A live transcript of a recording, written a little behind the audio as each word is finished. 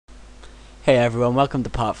Hey everyone, welcome to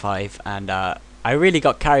part 5, and I really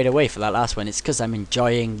got carried away for that last one. It's because I'm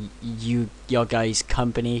enjoying your guys'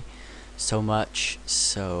 company so much,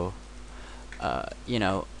 so, you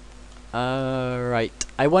know, right.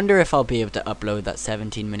 I wonder if I'll be able to upload that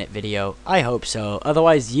 17-minute video. I hope so,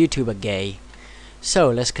 otherwise YouTube are gay. So,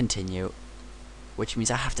 let's continue, which means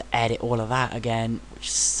I have to edit all of that again, which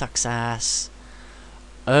sucks ass.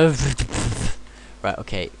 Right,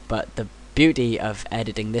 okay, but the beauty of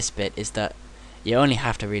editing this bit is that you only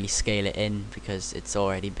have to really scale it in because it's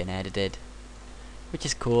already been edited, which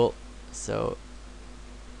is cool. So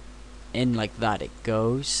in like that it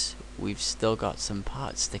goes. We've still got some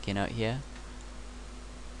parts sticking out here.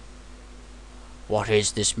 What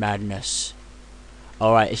is this madness?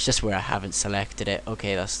 Alright, it's just where I haven't selected it.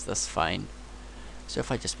 Okay, that's fine. So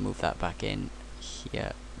if I just move that back in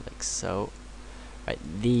here like so. Right,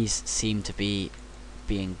 these seem to be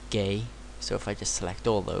being gay, so if I just select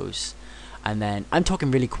all those, and then I'm talking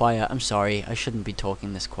really quiet, I'm sorry, I shouldn't be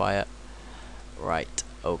talking this quiet. Right,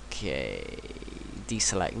 okay,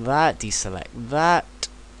 deselect that, deselect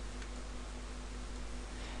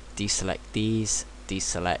these,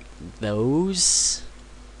 deselect those,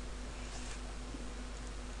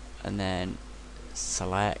 and then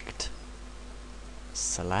select.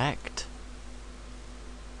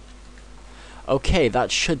 Okay,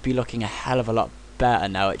 that should be looking a hell of a lot better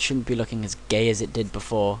now. It shouldn't be looking as gay as it did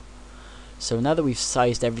before. So now that we've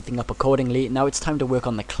sized everything up accordingly, now it's time to work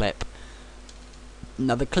on the clip.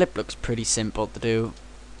 Now the clip looks pretty simple to do.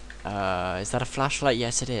 Is that a flashlight?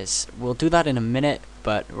 Yes, it is. We'll do that in a minute,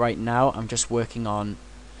 but right now I'm just working on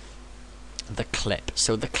the clip.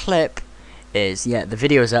 So the clip is, yeah, the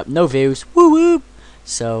video's up, no views, woo woo.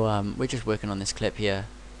 So we're just working on this clip here.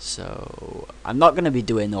 So I'm not going to be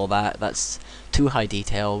doing all that. That's too high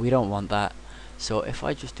detail. We don't want that. So if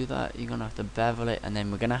I just do that, you're going to have to bevel it, and then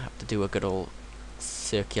we're going to have to do a good old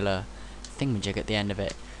circular thingamajig at the end of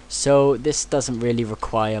it. So this doesn't really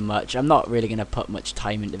require much. I'm not really going to put much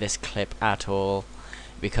time into this clip at all,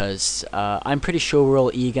 because I'm pretty sure we're all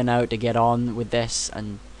eager now to get on with this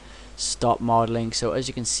and stop modeling. So as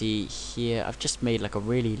you can see here, I've just made like a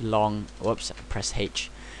really long, whoops, press H.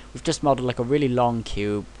 We've just modeled like a really long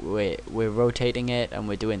cube. We're rotating it, and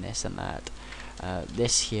we're doing this and that.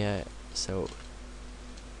 This here, so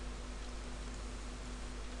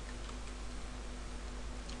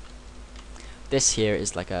this here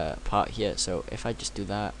is like a part here. So if I just do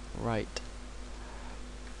that, right,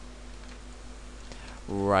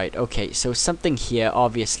 okay. So something here,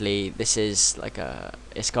 obviously, this is like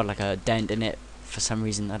it's got like a dent in it for some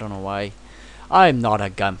reason. I don't know why. I'm not a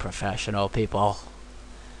gun professional, people.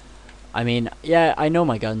 I mean, yeah, I know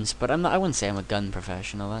my guns, but I wouldn't say I'm a gun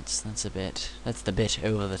professional. That's the bit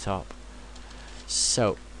over the top.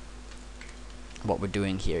 So what we're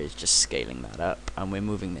doing here is just scaling that up, and we're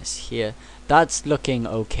moving this here. That's looking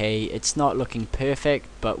okay. It's not looking perfect,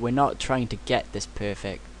 but we're not trying to get this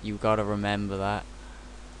perfect. You gotta remember that.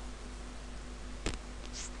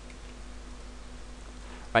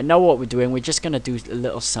 Right, now what we're doing, we're just gonna do a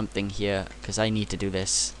little something here, because I need to do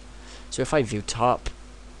this. So if I view top,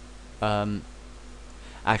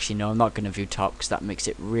 actually no, I'm not going to view top because that makes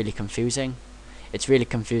it really confusing. It's really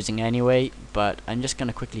confusing anyway, but I'm just going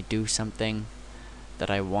to quickly do something that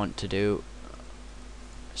I want to do.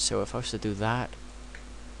 So if I was to do that,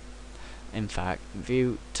 in fact,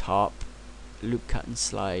 view top, loop cut and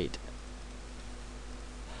slide,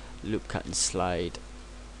 loop cut and slide.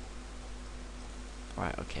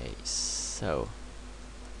 Right, okay, so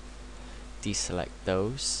deselect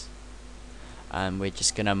those, and we're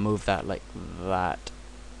just gonna move that like that.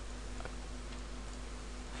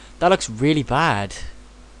 That looks really bad,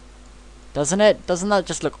 doesn't it? Doesn't that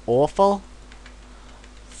just look awful?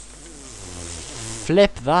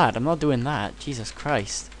 Flip that. I'm not doing that. Jesus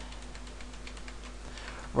Christ.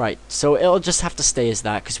 Right, so it'll just have to stay as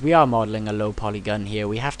that, because we are modeling a low poly gun here.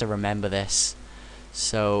 We have to remember this.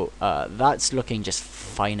 So that's looking just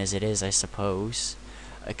fine as it is, I suppose,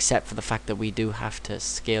 except for the fact that we do have to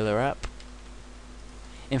scale her up.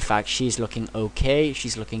 In fact, she's looking okay,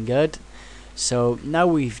 she's looking good. So now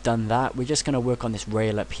we've done that, we're just going to work on this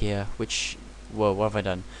rail up here, which, whoa, what have I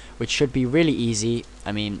done? Which should be really easy.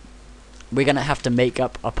 I mean, we're going to have to make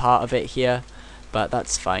up a part of it here, but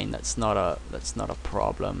that's fine, that's not a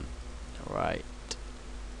problem. Right.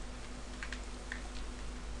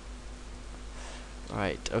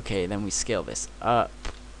 Right, okay, then we scale this up,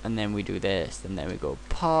 and then we do this, and then we go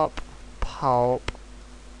pop, pop.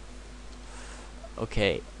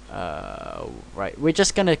 Okay, right, we're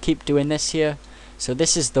just gonna keep doing this here. So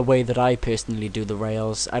this is the way that I personally do the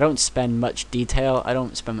rails. I don't spend much detail. I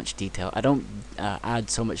don't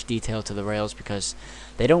add so much detail to the rails because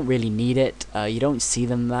they don't really need it. You don't see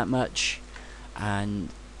them that much, and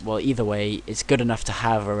well, either way, it's good enough to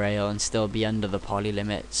have a rail and still be under the poly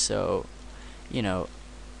limit. So, you know,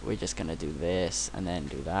 we're just gonna do this and then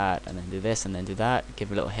do that and then do this and then do that.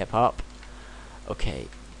 Give a little hip hop. Okay.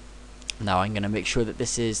 Now I'm gonna make sure that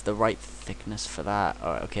this is the right thickness for that.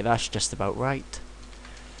 Alright, okay, that's just about right.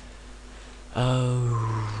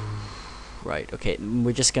 Oh, right, okay,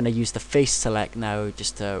 we're just gonna use the face select now,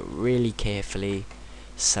 just to really carefully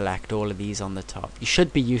select all of these on the top. You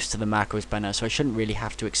should be used to the macros by now, so I shouldn't really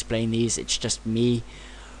have to explain these. It's just me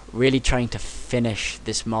really trying to finish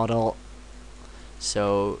this model.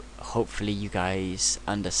 So hopefully you guys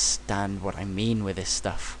understand what I mean with this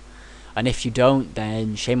stuff. And if you don't,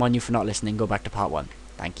 then shame on you for not listening. Go back to part 1.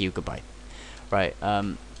 Thank you, goodbye. Right,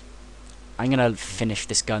 I'm gonna finish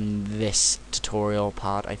this gun, this tutorial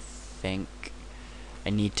part, I think. I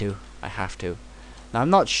need to. I have to. Now, I'm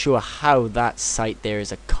not sure how that sight there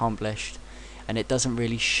is accomplished, and it doesn't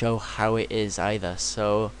really show how it is either,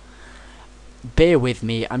 so bear with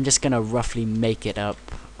me. I'm just gonna roughly make it up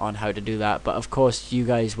on how to do that, but of course you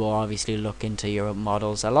guys will obviously look into your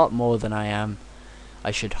models a lot more than I am, I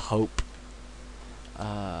should hope.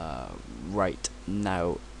 Right,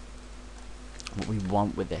 now what we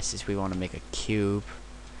want with this is we want to make a cube,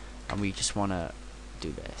 and we just want to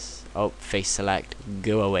do this. Oh, face select,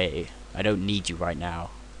 go away. I don't need you right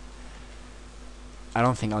now. I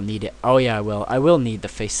don't think I'll need it. Oh yeah, I will need the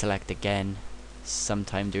face select again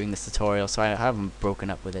sometime during this tutorial, so I haven't broken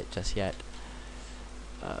up with it just yet.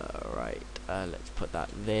 Right, let's put that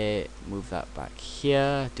there, move that back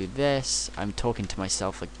here, do this. I'm talking to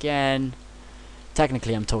myself again.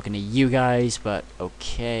 Technically I'm talking to you guys, but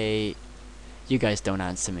okay. You guys don't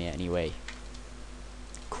answer me anyway.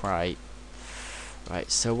 Cry. Right,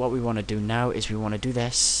 so what we want to do now is we want to do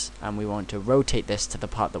this, and we want to rotate this to the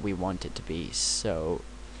part that we want it to be. So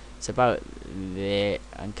it's about there,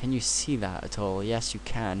 and can you see that at all? Yes, you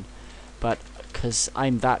can, but because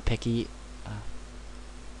I'm that picky.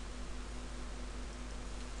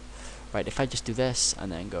 Right, if I just do this and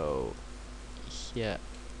then go here,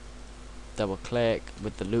 double click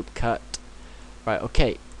with the loop cut. Right,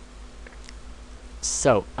 okay.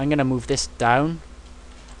 So I'm gonna move this down,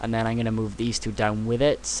 and then I'm gonna move these two down with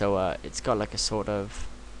it. So it's got like a sort of,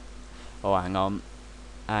 oh, hang on,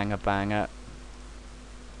 hanger banger.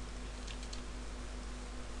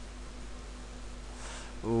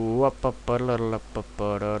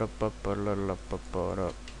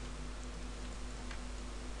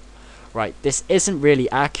 Right, this isn't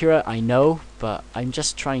really accurate, I know, but I'm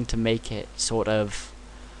just trying to make it sort of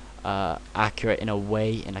accurate in a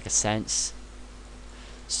way, in like a sense,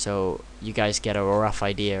 so you guys get a rough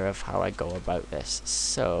idea of how I go about this.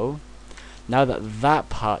 So now that that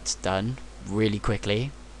part's done really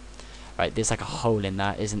quickly, right, there's like a hole in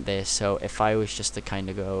that, isn't there? So if I was just to kind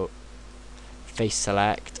of go face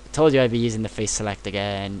select, I told you I'd be using the face select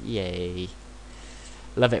again, yay.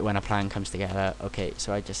 Love it when a plan comes together. Okay,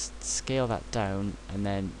 so I just scale that down and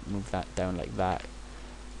then move that down like that.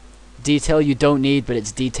 Detail you don't need, but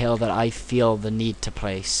it's detail that I feel the need to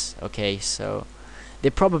place. Okay, so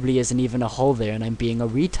there probably isn't even a hole there and I'm being a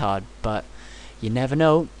retard, but you never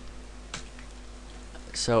know.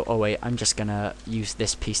 So, oh wait, I'm just gonna use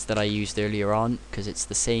this piece that I used earlier on because it's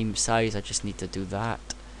the same size. I just need to do that.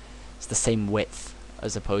 It's the same width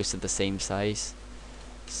as opposed to the same size.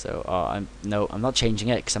 So, I'm not changing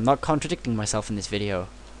it because I'm not contradicting myself in this video,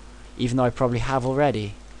 even though I probably have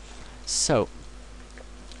already. So,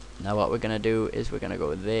 now what we're gonna do is we're gonna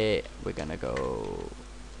go there. We're gonna go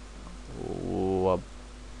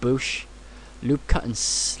boosh, loop cut and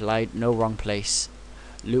slide. No, wrong place.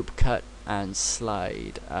 Loop cut and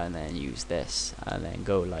slide, and then use this, and then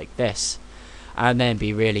go like this, and then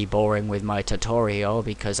be really boring with my tutorial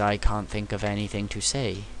because I can't think of anything to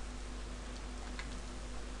say.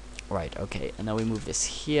 Right, okay, and then we move this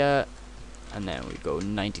here, and then we go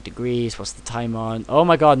 90 degrees. What's the time on? Oh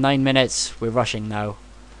my god, 9 minutes. We're rushing now.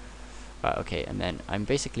 Right, okay, and then I'm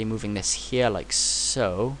basically moving this here like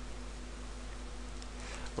so.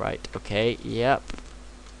 Right, okay, yep.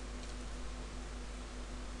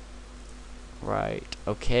 Right,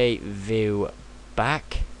 okay, view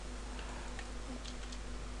back.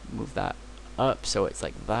 Move that up so it's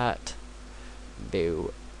like that.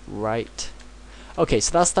 View right. Okay,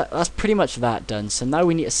 so that's pretty much that done. So now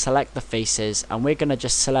we need to select the faces, and we're gonna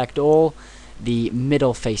just select all the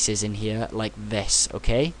middle faces in here like this,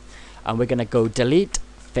 okay? And we're gonna go delete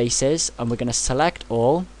faces, and we're gonna select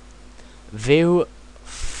all, view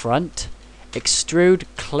front, extrude,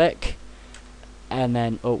 click, and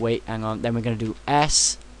then, oh wait, hang on, then we're going to do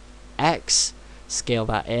S, X, scale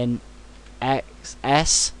that in, X,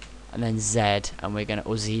 S, and then Z, and we're going to,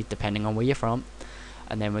 or Z, depending on where you're from,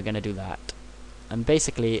 and then we're going to do that. And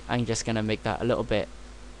basically, I'm just going to make that a little bit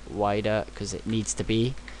wider, because it needs to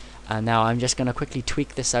be. And now I'm just going to quickly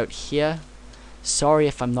tweak this out here. Sorry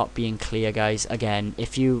if I'm not being clear, guys. Again,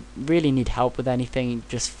 if you really need help with anything,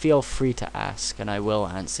 just feel free to ask, and I will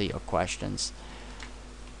answer your questions.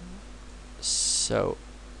 So,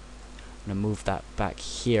 I'm going to move that back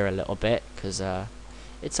here a little bit, because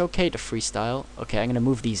it's okay to freestyle. Okay, I'm going to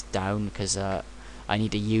move these down, because I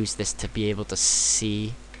need to use this to be able to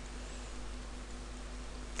see.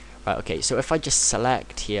 Right, okay, so if I just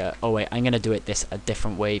select here, oh wait, I'm going to do it this a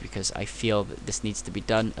different way because I feel that this needs to be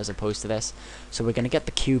done as opposed to this. So we're going to get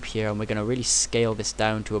the cube here and we're going to really scale this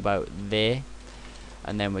down to about there.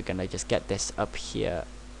 And then we're going to just get this up here.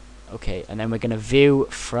 Okay, and then we're going to view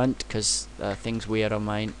front because thing's weird on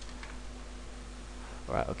mine.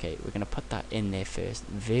 Right, okay, we're going to put that in there first.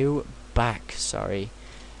 View back, sorry.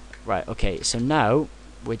 Right, okay, so now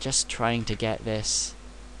we're just trying to get this...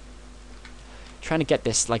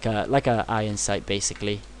 like a iron sight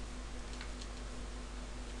basically.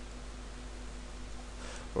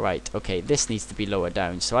 Right, okay, this needs to be lower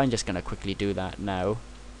down, so I'm just gonna quickly do that now.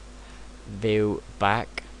 View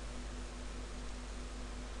back.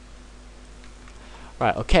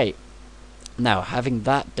 Right, okay. Now having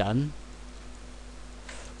that done,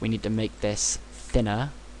 we need to make this thinner.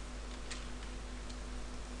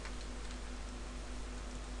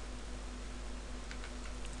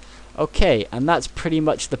 Okay, and that's pretty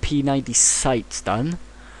much the P90 sights done.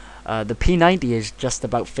 The P90 is just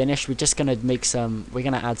about finished. We're just gonna make some, we're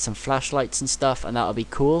gonna add some flashlights and stuff, and that'll be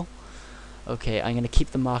cool. Okay, I'm gonna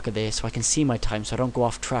keep the marker there so I can see my time, so I don't go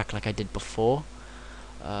off track like I did before.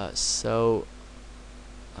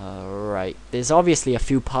 Right, there's obviously a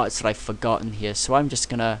few parts that I've forgotten here, so I'm just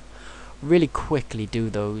gonna really quickly do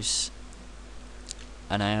those.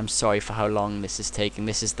 And I am sorry for how long this is taking.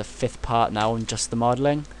 This is the 5th part now on just the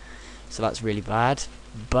modeling. So that's really bad,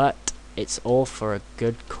 but it's all for a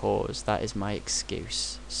good cause. That is my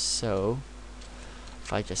excuse. So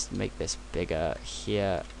if I just make this bigger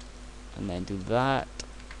here and then do that,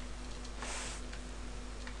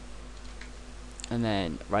 and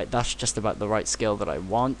then right, that's just about the right scale that I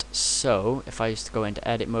want. So if I used to go into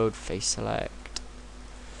edit mode, face select,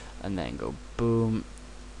 and then go boom,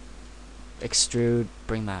 extrude,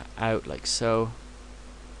 bring that out like so.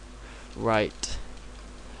 Right,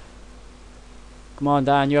 come on,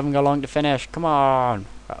 Dan, you haven't got long to finish. Come on.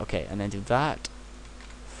 Right, okay, and then do that.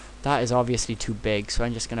 That is obviously too big, so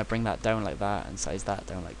I'm just gonna bring that down like that and size that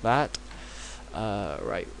down like that.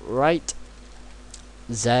 Right.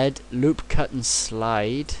 Z, loop, cut, and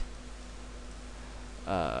slide.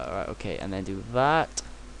 Right, okay, and then do that.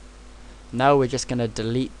 Now we're just gonna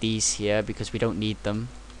delete these here because we don't need them,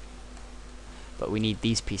 but we need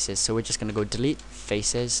these pieces. So we're just gonna go delete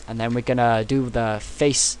faces, and then we're gonna do the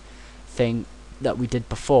face thing that we did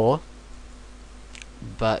before,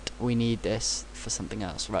 but we need this for something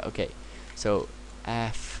else. Right, okay, so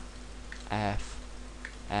F,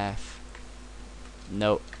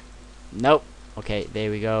 nope, okay, there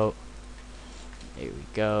we go,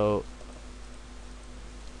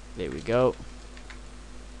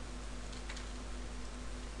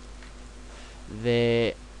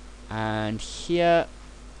 there and here.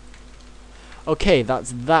 Okay,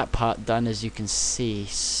 that's that part done, as you can see.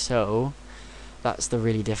 So that's the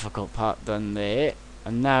really difficult part done there,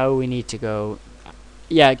 and now we need to go.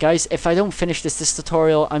 Yeah, guys, if I don't finish this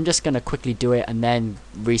tutorial, I'm just gonna quickly do it and then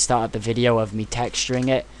restart the video of me texturing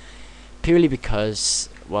it, purely because,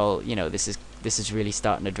 well, you know, this is really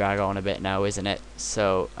starting to drag on a bit now, isn't it?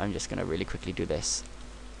 So I'm just gonna really quickly do this.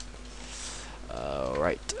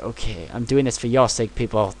 Right, okay, I'm doing this for your sake,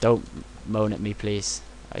 people. Don't moan at me, please.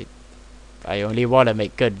 I only want to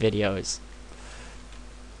make good videos.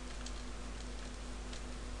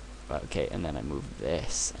 Okay, and then I move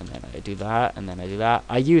this, and then I do that, and then I do that.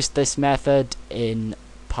 I used this method in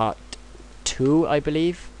part 2, I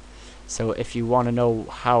believe. So if you want to know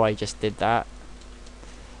how I just did that,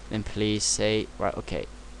 then please say, right, okay.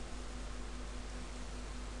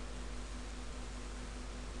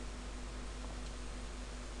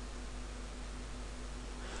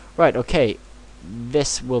 Right, okay.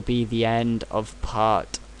 This will be the end of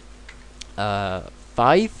part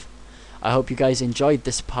 5. I hope you guys enjoyed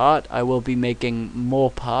this part. I will be making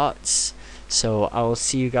more parts, so I will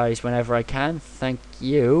see you guys whenever I can. Thank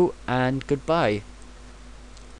you, and goodbye.